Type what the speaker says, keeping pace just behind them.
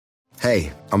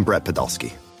Hey, I'm Brett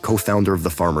Podolsky, co-founder of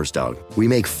The Farmer's Dog. We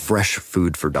make fresh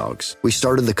food for dogs. We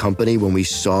started the company when we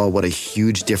saw what a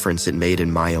huge difference it made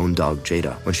in my own dog,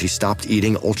 Jada, when she stopped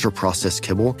eating ultra-processed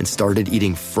kibble and started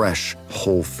eating fresh,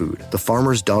 whole food. The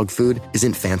Farmer's Dog food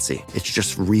isn't fancy. It's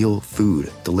just real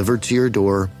food delivered to your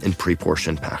door in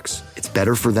pre-portioned packs. It's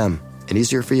better for them and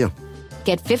easier for you.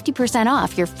 Get 50%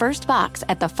 off your first box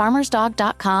at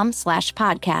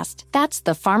thefarmersdog.com/podcast. That's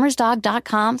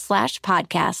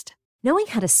thefarmersdog.com/podcast. Knowing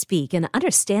how to speak and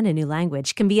understand a new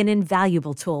language can be an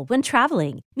invaluable tool when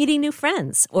traveling, meeting new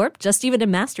friends, or just even to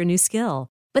master a new skill.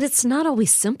 But it's not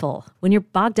always simple when you're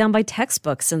bogged down by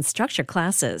textbooks and structured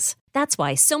classes. That's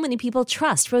why so many people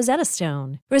trust Rosetta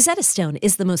Stone. Rosetta Stone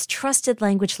is the most trusted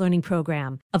language learning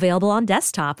program, available on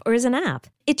desktop or as an app.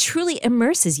 It truly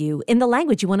immerses you in the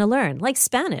language you want to learn, like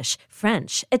Spanish,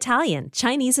 French, Italian,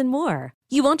 Chinese, and more.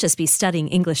 You won't just be studying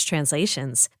English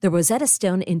translations. The Rosetta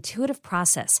Stone intuitive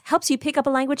process helps you pick up a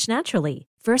language naturally,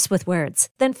 first with words,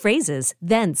 then phrases,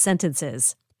 then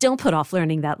sentences. Don't put off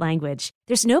learning that language.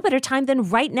 There's no better time than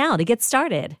right now to get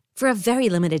started. For a very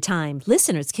limited time,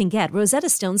 listeners can get Rosetta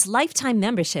Stone's lifetime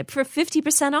membership for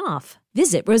 50% off.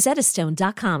 Visit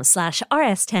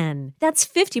rosettastone.com/rs10. That's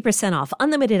 50% off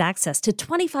unlimited access to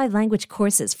 25 language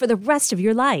courses for the rest of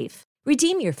your life.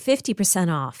 Redeem your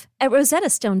 50% off at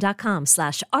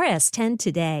rosettastone.com/rs10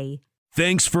 today.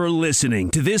 Thanks for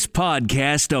listening to this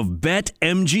podcast of Bet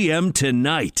MGM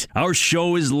Tonight. Our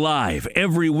show is live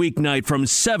every weeknight from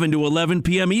 7 to 11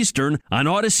 p.m. Eastern on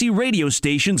Odyssey radio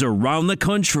stations around the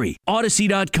country,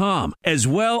 Odyssey.com, as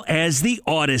well as the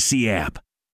Odyssey app.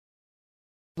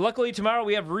 Luckily, tomorrow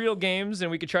we have real games, and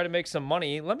we could try to make some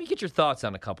money. Let me get your thoughts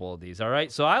on a couple of these, all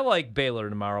right? So I like Baylor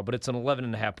tomorrow, but it's an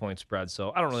 11.5-point spread,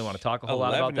 so I don't really want to talk a whole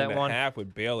lot about that one. 11.5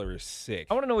 with Baylor is sick.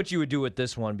 I want to know what you would do with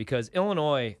this one, because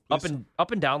Illinois, up and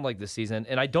down like this season,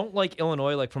 and I don't like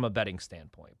Illinois like from a betting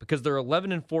standpoint, because they're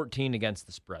 11-14 against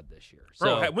the spread this year.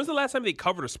 So Bro, when's the last time they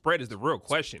covered a spread is the real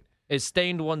question. It's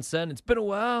stained 1 cent. It's been a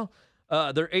while.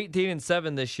 They're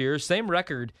 18-7 this year. Same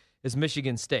record as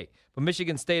Michigan State. But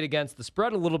Michigan State against the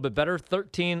spread a little bit better,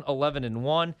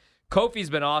 13-11-1. Kofi's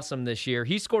been awesome this year.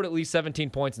 He scored at least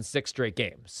 17 points in 6 straight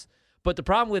games. But the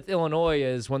problem with Illinois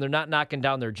is when they're not knocking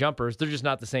down their jumpers, they're just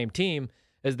not the same team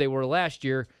as they were last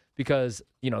year because,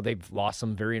 they've lost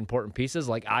some very important pieces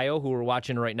like Ayo, who we're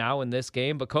watching right now in this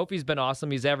game. But Kofi's been awesome.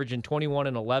 He's averaging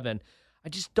 21-11. I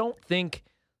just don't think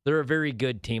they're a very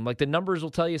good team. Like, the numbers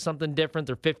will tell you something different.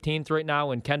 They're 15th right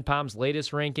now in Ken Palm's latest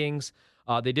rankings.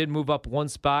 They did move up one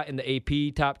spot in the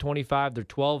AP top 25. They're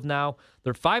 12 now.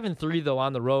 They're 5-3, though,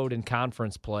 on the road in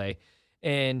conference play.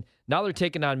 And now they're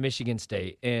taking on Michigan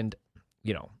State. And,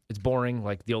 it's boring,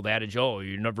 like the old adage,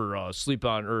 you never sleep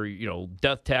on, or,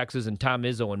 death taxes and Tom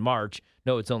Izzo in March.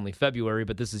 No, it's only February,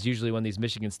 but this is usually when these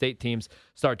Michigan State teams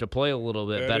start to play a little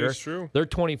bit better. That is true. They're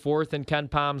 24th in Ken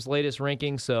Palm's latest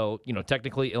ranking, so,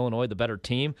 technically Illinois the better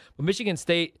team. But Michigan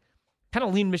State, kind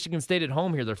of lean Michigan State at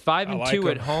home here. They're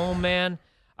 5-2 at home, man.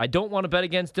 I don't want to bet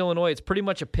against Illinois. It's pretty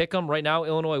much a pick 'em right now.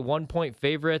 Illinois 1-point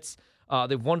favorites.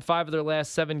 They've won 5 of their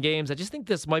last 7 games. I just think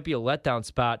this might be a letdown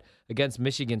spot against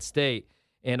Michigan State,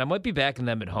 and I might be backing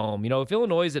them at home. If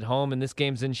Illinois is at home and this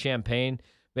game's in Champaign,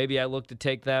 maybe I look to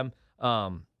take them.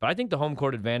 But I think the home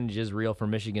court advantage is real for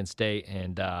Michigan State,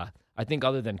 and I think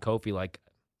other than Kofi, I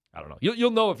don't know.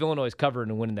 You'll know if Illinois is covering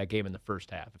and winning that game in the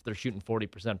first half, if they're shooting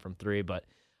 40% from 3, but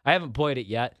I haven't played it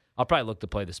yet. I'll probably look to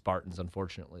play the Spartans,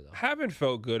 unfortunately, though. Haven't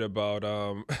felt good about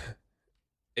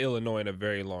Illinois in a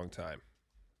very long time.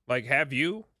 Have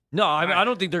you? No, I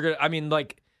don't think they're going to.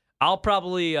 I'll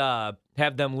probably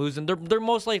have them losing. They're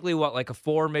most likely, a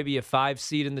 4, maybe a 5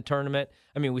 seed in the tournament.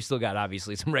 We still got,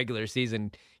 obviously, some regular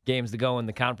season games to go in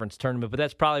the conference tournament, but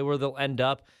that's probably where they'll end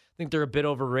up. I think they're a bit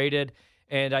overrated,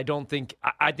 and I think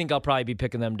I'll probably be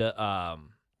picking them to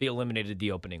be eliminated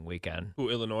the opening weekend. Who,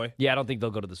 Illinois? Yeah, I don't think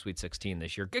they'll go to the Sweet 16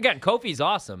 this year. Again, Kofi's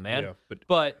awesome, man. Yeah,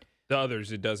 but the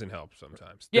others, it doesn't help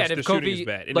sometimes. Yeah, the and if shooting is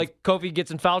bad. Kofi gets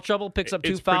in foul trouble, picks up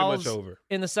 2 fouls pretty much over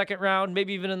in the second round,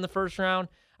 maybe even in the first round.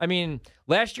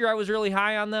 Last year I was really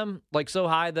high on them, so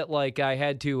high that I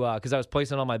had to, because I was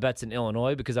placing all my bets in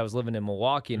Illinois because I was living in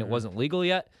Milwaukee and it wasn't legal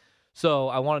yet. So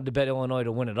I wanted to bet Illinois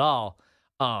to win it all.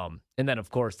 And then, of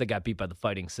course, they got beat by the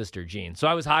Fighting Sister Jean. So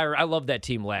I was higher. I loved that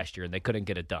team last year, and they couldn't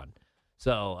get it done.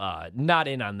 So not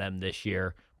in on them this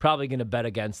year. Probably going to bet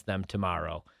against them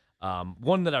tomorrow.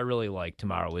 One that I really like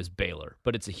tomorrow is Baylor,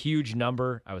 but it's a huge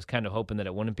number. I was kind of hoping that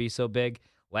it wouldn't be so big.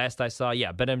 Last I saw,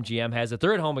 BetMGM has it.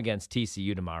 They're at home against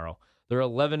TCU tomorrow. They're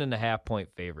 11.5-point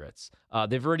favorites.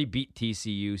 They've already beat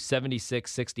TCU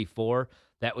 76-64.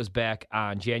 That was back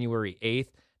on January 8th.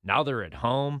 Now they're at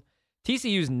home.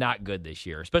 TCU's not good this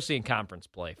year, especially in conference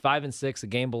play. 5-6, a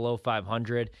game below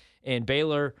 500. And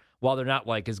Baylor, while they're not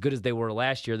like as good as they were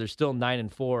last year, they're still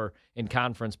 9-4 in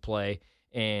conference play,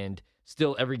 and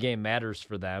still every game matters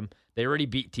for them. They already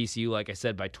beat TCU, like I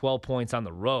said, by 12 points on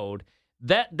the road.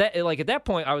 That like at that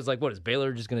point, I was like, what, is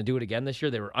Baylor just going to do it again this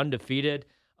year? They were undefeated.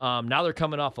 Now they're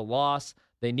coming off a loss.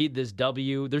 They need this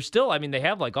W. They're still, I mean, they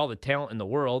have like all the talent in the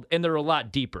world, and they're a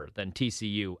lot deeper than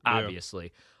TCU, obviously.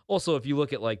 Yeah. Also, if you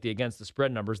look at like the against the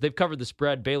spread numbers, they've covered the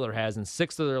spread, Baylor has, in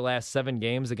 6 of their last 7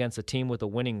 games against a team with a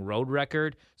winning road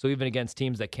record. So even against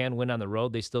teams that can win on the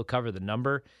road, they still cover the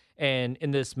number. And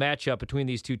in this matchup between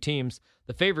these two teams,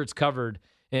 the favorites covered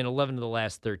in 11 of the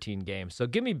last 13 games. So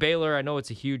give me Baylor. I know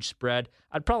it's a huge spread.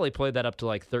 I'd probably play that up to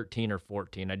like 13 or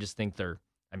 14. I just think they're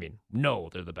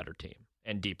the better team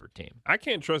and deeper team. I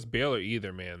can't trust Baylor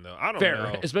either, man, though. I don't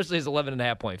know. Especially as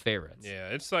 11.5-point favorites. Yeah,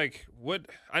 it's like,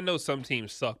 I know some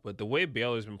teams suck, but the way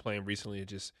Baylor's been playing recently,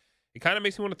 it kind of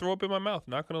makes me want to throw up in my mouth,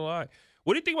 not going to lie.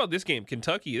 What do you think about this game?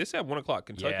 Kentucky, this is at 1 o'clock.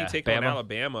 Kentucky taking on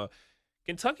Alabama.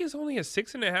 Kentucky is only a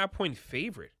 6.5-point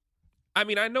favorite. I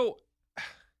mean, I know.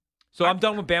 So I'm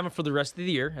done with Bama for the rest of the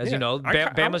year. As you know,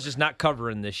 Bama's just not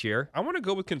covering this year. I want to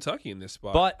go with Kentucky in this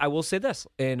spot. But I will say this,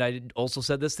 and I also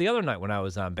said this the other night when I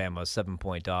was on Bama's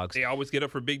 7-point dogs. They always get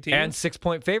up for big teams. And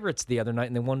 6-point favorites the other night,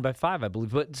 and they won by 5, I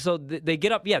believe. But so they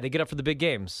get up, they get up for the big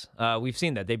games. We've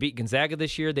seen that. They beat Gonzaga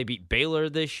this year. They beat Baylor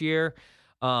this year.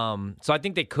 So I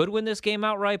think they could win this game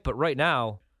outright, but right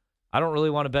now, I don't really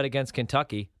want to bet against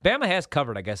Kentucky. Bama has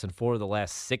covered, I guess, in 4 of the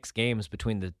last 6 games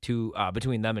between the two,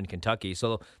 between them and Kentucky.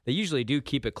 So they usually do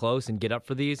keep it close and get up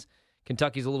for these.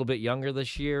 Kentucky's a little bit younger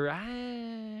this year.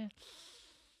 I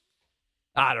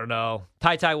don't know.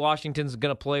 Ty Washington's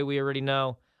going to play, we already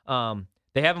know.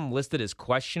 They have him listed as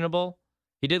questionable.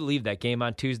 He did leave that game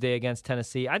on Tuesday against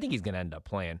Tennessee. I think he's going to end up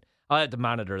playing. I'll have to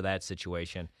monitor that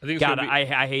situation.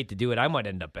 I hate to do it. I might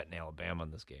end up betting Alabama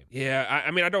in this game. Yeah,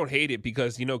 I mean, I don't hate it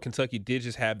because, Kentucky did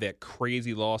just have that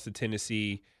crazy loss to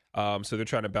Tennessee, so they're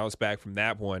trying to bounce back from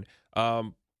that one.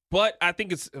 But I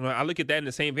think I look at that in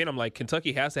the same vein. I'm like,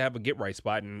 Kentucky has to have a get-right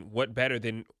spot, and what better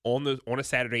than on a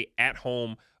Saturday at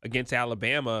home against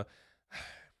Alabama?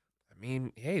 I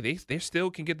mean, hey, they still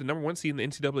can get the number 1 seed in the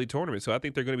NCAA tournament, so I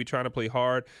think they're going to be trying to play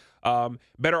hard.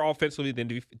 Better offensively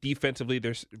than defensively.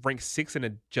 They're ranked 6th in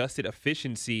adjusted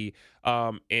efficiency,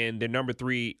 and they're number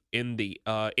 3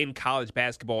 in college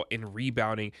basketball in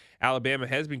rebounding. Alabama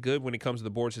has been good when it comes to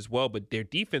the boards as well, but their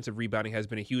defensive rebounding has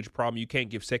been a huge problem. You can't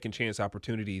give second chance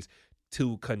opportunities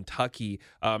to Kentucky.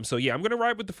 I'm going to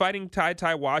ride with the Fighting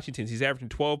Ty Washington. He's averaging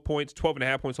 12 points,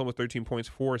 12.5 points, almost 13 points,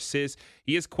 4 assists.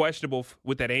 He is questionable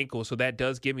with that ankle, so that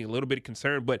does give me a little bit of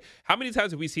concern. But how many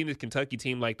times have we seen this Kentucky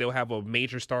team, like they'll have a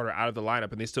major starter out of the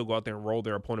lineup and they still go out there and roll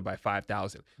their opponent by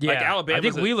 5,000? Yeah, like Alabama. I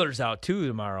think Wheeler's out too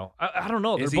tomorrow. I don't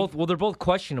know. They're both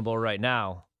questionable right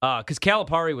now. Because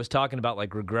Calipari was talking about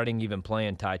like regretting even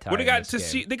playing Ty. Well, they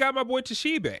got my boy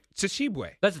Tshiebwe.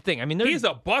 That's the thing. I mean, he's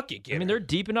a bucket getter. I mean, they're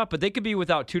deep enough, but they could be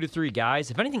without 2 to 3 guys.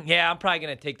 If anything, I'm probably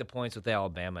going to take the points with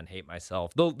Alabama and hate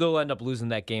myself. They'll end up losing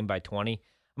that game by 20. I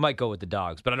might go with the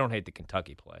Dogs, but I don't hate the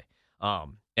Kentucky play.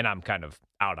 And I'm kind of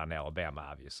out on Alabama,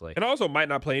 obviously. And I also might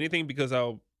not play anything because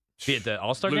I'll be at the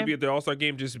All-Star game? Be at the All-Star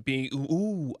game, just being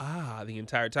the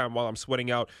entire time while I'm sweating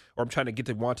out, or I'm trying to get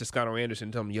to Juan Toscano Anderson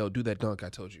and tell him, yo, do that dunk I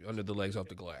told you, under the legs off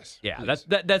the glass. Yeah,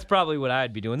 that's probably what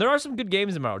I'd be doing. There are some good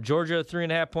games tomorrow. Georgia,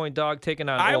 3.5-point dog taking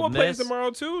on Iowa Ole Miss. plays tomorrow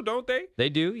too, don't they? They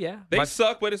do, yeah. They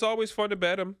suck, but it's always fun to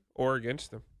bet them or against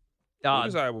them. Who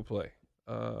does Iowa play?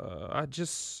 I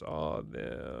just saw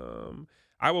them.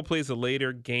 Iowa plays a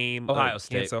later game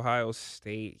against Ohio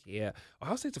State. Yeah.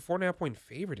 Ohio State's a 4.5-point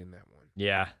favorite in that one.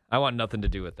 Yeah. I want nothing to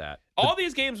do with that. All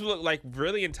these games look like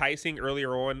really enticing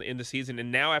earlier on in the season,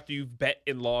 and now after you've bet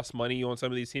and lost money on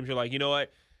some of these teams, you're like, you know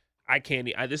what? I can't.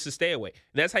 This is stay away.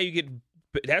 And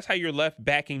that's how you're left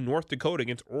backing North Dakota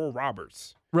against Oral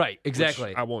Roberts. Right, exactly.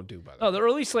 Which I won't do, by the way. Oh, the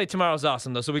early slate tomorrow is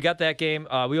awesome, though. So we got that game.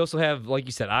 We also have, like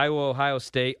you said, Iowa, Ohio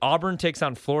State. Auburn takes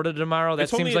on Florida tomorrow. That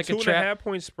seems like a trap.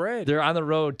 2.5-point spread. They're on the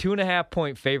road.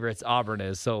 2.5-point favorites, Auburn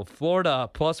is. So Florida,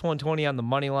 plus 120 on the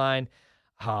money line.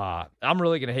 I'm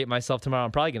really going to hate myself tomorrow.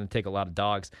 I'm probably going to take a lot of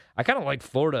dogs. I kind of like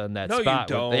Florida in that spot.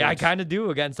 You don't. I kind of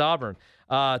do against Auburn.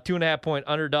 2.5-point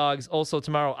underdogs. Also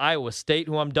tomorrow, Iowa State,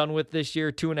 who I'm done with this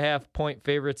year. 2.5-point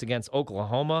favorites against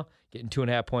Oklahoma. Getting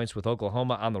 2.5 points with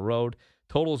Oklahoma on the road.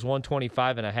 Total is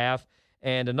 125.5.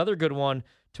 And another good one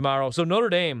tomorrow. So Notre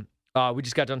Dame, we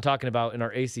just got done talking about in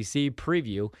our ACC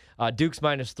preview. Duke's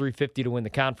minus 350 to win the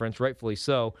conference, rightfully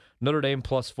so. Notre Dame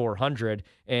plus 400,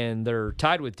 and they're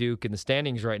tied with Duke in the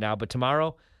standings right now. But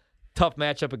tomorrow, tough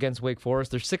matchup against Wake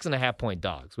Forest. They're 6.5-point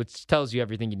dogs, which tells you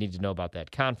everything you need to know about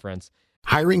that conference.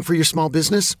 Hiring for your small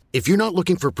business? If you're not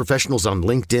looking for professionals on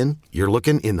LinkedIn, you're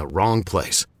looking in the wrong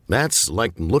place. That's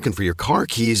like looking for your car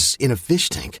keys in a fish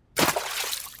tank.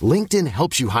 LinkedIn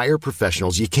helps you hire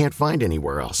professionals you can't find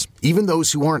anywhere else, even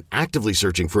those who aren't actively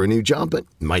searching for a new job but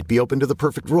might be open to the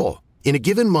perfect role. In a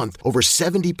given month, over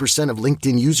 70% of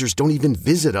LinkedIn users don't even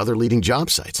visit other leading job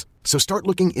sites. So start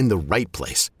looking in the right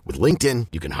place. With LinkedIn,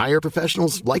 you can hire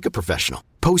professionals like a professional.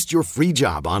 Post your free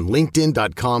job on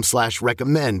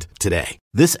linkedin.com/recommend today.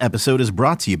 This episode is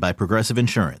brought to you by Progressive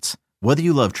Insurance. Whether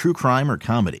you love true crime or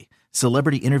comedy,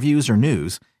 celebrity interviews or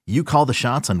news, you call the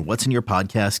shots on what's in your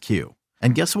podcast queue.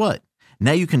 And guess what?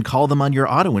 Now you can call them on your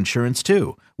auto insurance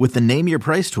too with the Name Your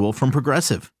Price tool from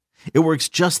Progressive. It works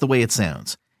just the way it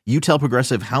sounds. You tell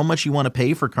Progressive how much you want to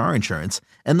pay for car insurance,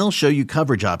 and they'll show you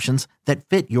coverage options that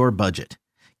fit your budget.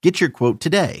 Get your quote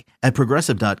today at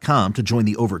Progressive.com to join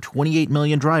the over 28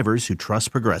 million drivers who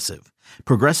trust Progressive.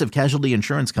 Progressive Casualty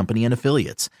Insurance Company and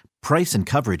Affiliates. Price and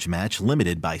coverage match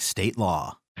limited by state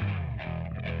law.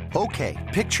 Okay,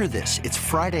 picture this. It's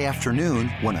Friday afternoon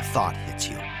when a thought hits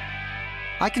you.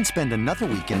 I can spend another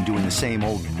weekend doing the same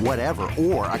old whatever,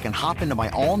 or I can hop into my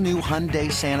all-new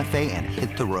Hyundai Santa Fe and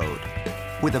hit the road.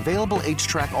 With available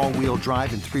H-Track all-wheel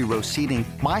drive and 3-row seating,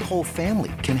 my whole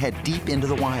family can head deep into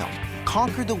the wild.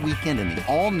 Conquer the weekend in the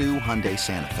all-new Hyundai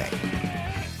Santa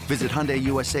Fe. Visit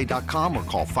HyundaiUSA.com or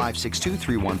call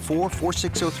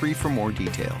 562-314-4603 for more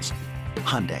details.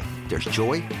 Hyundai, there's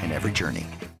joy in every journey.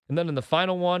 And then in the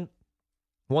final one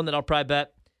that I'll probably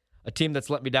bet, a team that's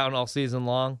let me down all season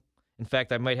long. In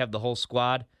fact, I might have the whole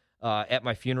squad at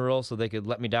my funeral so they could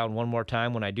let me down one more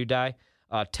time when I do die.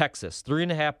 Texas,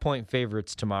 3.5-point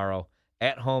favorites tomorrow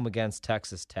at home against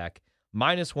Texas Tech.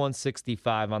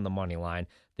 -165 on the money line.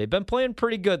 They've been playing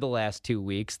pretty good the last 2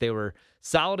 weeks. They were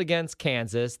solid against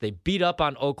Kansas. They beat up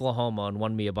on Oklahoma and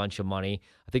won me a bunch of money.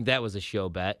 I think that was a show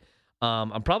bet.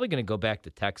 I'm probably going to go back to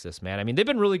Texas, man. I mean, they've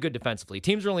been really good defensively.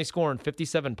 Teams are only scoring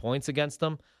 57 points against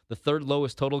them, the third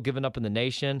lowest total given up in the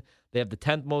nation. They have the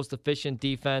 10th most efficient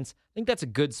defense. I think that's a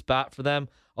good spot for them,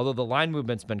 although the line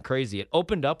movement's been crazy. It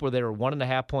opened up where they were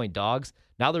 1.5-point dogs.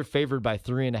 Now they're favored by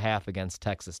 3.5 against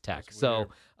Texas Tech. So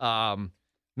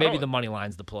maybe the money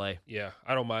line's the play. Yeah,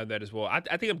 I don't mind that as well. I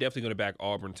think I'm definitely going to back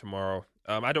Auburn tomorrow.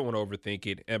 I don't want to overthink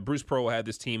it. And Bruce Pearl had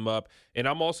this team up. And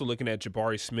I'm also looking at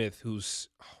Jabari Smith, who's,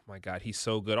 oh, my God, he's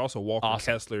so good. Also, Walker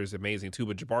Kessler is amazing, too.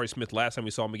 But Jabari Smith, last time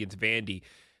we saw him against Vandy,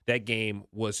 that game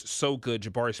was so good.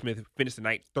 Jabari Smith finished the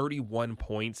night 31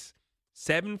 points,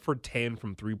 7 for 10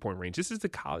 from three-point range. This is the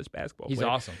college basketball player. He's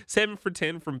awesome. 7 for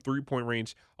 10 from three-point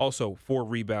range. Also, 4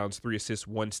 rebounds, 3 assists,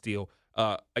 1 steal.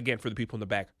 Again, for the people in the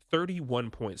back,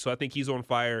 31 points. So I think he's on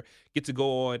fire. Get to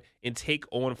go on and take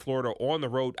on Florida on the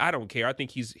road. I don't care. I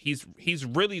think he's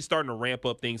really starting to ramp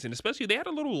up things, and especially they had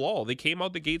a little lull. They came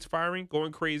out the gates firing,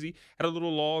 going crazy. Had a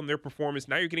little lull in their performance.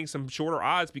 Now you're getting some shorter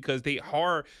odds because they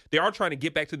are trying to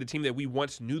get back to the team that we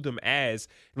once knew them as.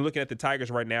 And looking at the Tigers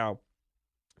right now,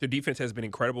 their defense has been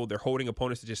incredible. They're holding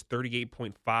opponents to just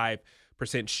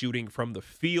 38.5% shooting from the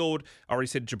field. I already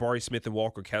said Jabari Smith and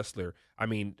Walker Kessler. I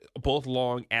mean, both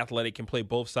long, athletic, can play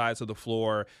both sides of the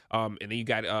floor. And then you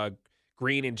got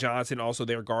Green and Johnson. Also,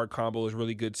 their guard combo is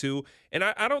really good too. And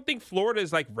I don't think Florida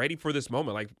is ready for this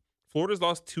moment. Florida's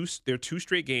lost their 2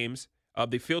 straight games.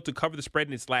 They failed to cover the spread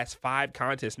in its last 5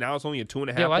 contests. Now it's only a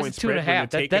 2.5 Yeah, why point is it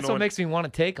 2.5? That's what makes me want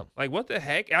to take them. What the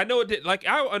heck? I know it did.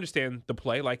 I understand the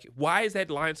play. Why is that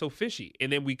line so fishy?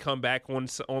 And then we come back on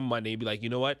Monday and be like, you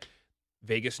know what?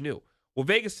 Vegas knew. Well,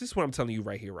 Vegas, this is what I'm telling you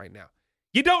right here, right now.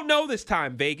 You don't know this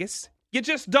time, Vegas. You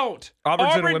just don't.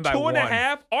 Auburn's going to win by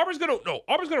 2.5. Auburn's going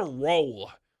to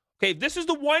roll. Okay, this is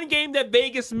the one game that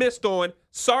Vegas missed on.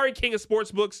 Sorry, King of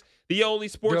Sportsbooks, the only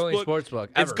sportsbook.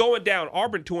 It's going down.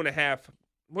 Auburn 2.5.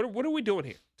 What are we doing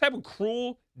here? What type of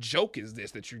cruel joke is this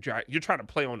that you're trying to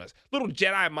play on us? Little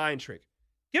Jedi mind trick.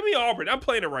 Give me Auburn. I'm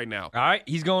playing it right now. All right,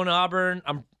 he's going to Auburn.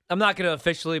 I'm not going to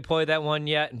officially play that one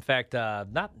yet. In fact,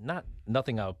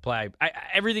 nothing I'll play.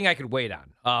 Everything I could wait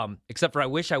on, except for I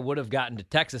wish I would have gotten to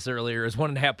Texas earlier as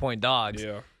 1.5-point dogs.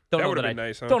 Yeah. That would have been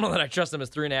nice, huh? Don't know that I trust them as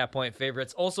 3.5-point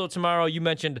favorites. Also tomorrow, you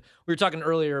mentioned, we were talking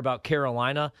earlier about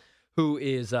Carolina, who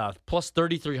is plus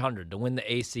 3,300 to win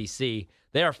the ACC.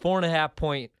 They are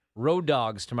 4.5-point road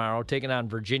dogs tomorrow, taking on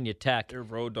Virginia Tech. They're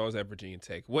road dogs at Virginia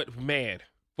Tech. What, man?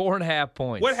 4.5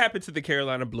 points. What happened to the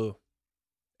Carolina Blue?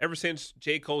 Ever since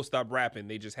J. Cole stopped rapping,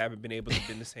 they just haven't been able to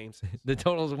be the same since. The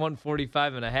total is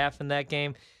 145.5 in that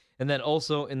game. And then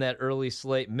also in that early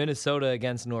slate, Minnesota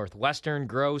against Northwestern.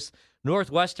 Gross.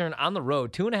 Northwestern on the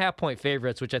road, 2.5-point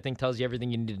favorites, which I think tells you everything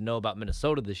you need to know about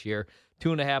Minnesota this year.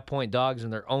 2.5-point dogs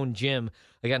in their own gym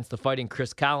against the Fighting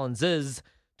Chris Collinses.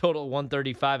 Total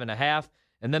 135.5.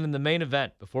 And then in the main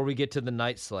event, before we get to the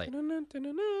night slate,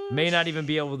 may not even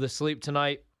be able to sleep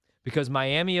tonight because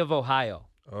Miami of Ohio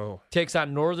takes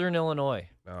on Northern Illinois.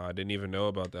 No, I didn't even know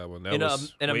about that one. That in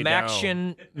was a way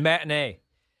Maction matinee.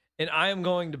 And I am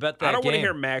going to bet that I don't game. want to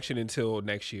hear Maction until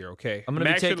next year, okay? I'm gonna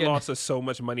be Maction taking- lost us so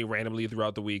much money randomly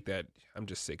throughout the week that I'm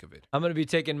just sick of it. I'm going to be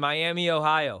taking Miami,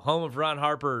 Ohio, home of Ron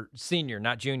Harper Sr.,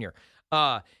 not Jr.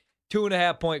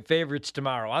 2.5-point favorites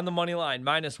tomorrow. On the money line,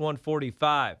 minus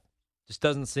 145. Just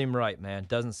doesn't seem right, man.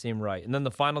 Doesn't seem right. And then the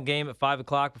final game at 5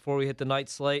 o'clock before we hit the night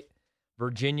slate,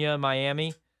 Virginia,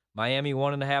 Miami. Miami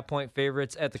 1.5-point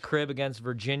favorites at the crib against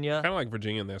Virginia. I kind of like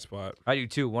Virginia in that spot. I do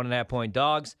too. 1.5-point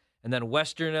dogs. And then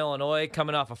Western Illinois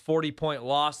coming off a 40-point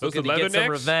loss. Those Looking to get some Leathernecks?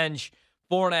 revenge.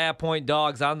 4.5-point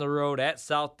dogs on the road at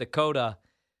South Dakota.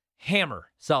 Hammer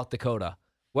South Dakota.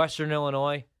 Western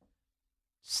Illinois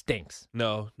stinks.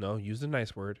 No, use the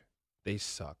nice word. They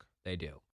suck. They do.